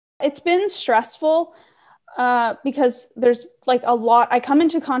It's been stressful because there's like a lot, I come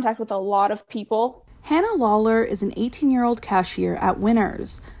into contact with a lot of people. Hannah Lawler is an 18-year-old cashier at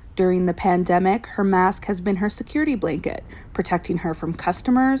Winners. During the pandemic, her mask has been her security blanket, protecting her from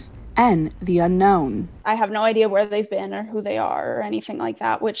customers and the unknown. I have no idea where they've been or who they are or anything like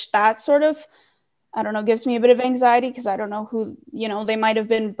that, which that sort of, I don't know, gives me a bit of anxiety because I don't know who, they might have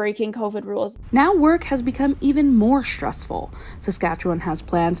been breaking COVID rules. Now work has become even more stressful. Saskatchewan has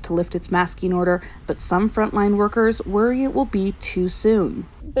plans to lift its masking order, but some frontline workers worry it will be too soon.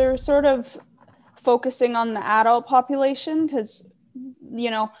 They're sort of focusing on the adult population because,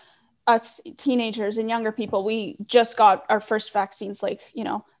 us teenagers and younger people, we just got our first vaccines.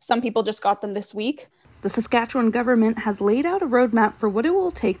 Some people just got them this week. The Saskatchewan government has laid out a roadmap for what it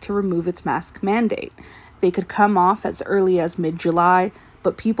will take to remove its mask mandate. They could come off as early as mid-July,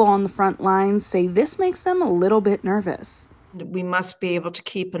 but people on the front lines say this makes them a little bit nervous. We must be able to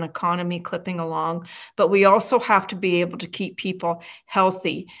keep an economy clipping along, but we also have to be able to keep people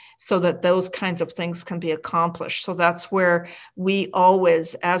healthy so that those kinds of things can be accomplished. So that's where we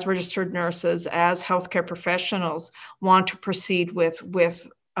always, as registered nurses, as healthcare professionals, want to proceed with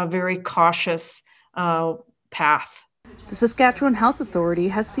a very cautious path. The Saskatchewan Health Authority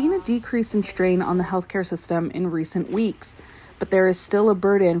has seen a decrease in strain on the healthcare system in recent weeks, but there is still a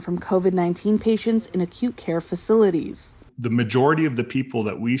burden from COVID-19 patients in acute care facilities. The majority of the people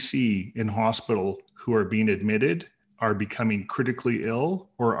that we see in hospital who are being admitted are becoming critically ill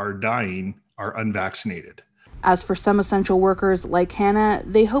or are dying are unvaccinated. As for some essential workers like Hannah,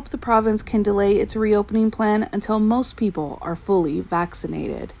 they hope the province can delay its reopening plan until most people are fully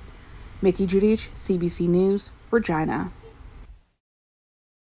vaccinated. Mickey Judich, CBC News, Regina.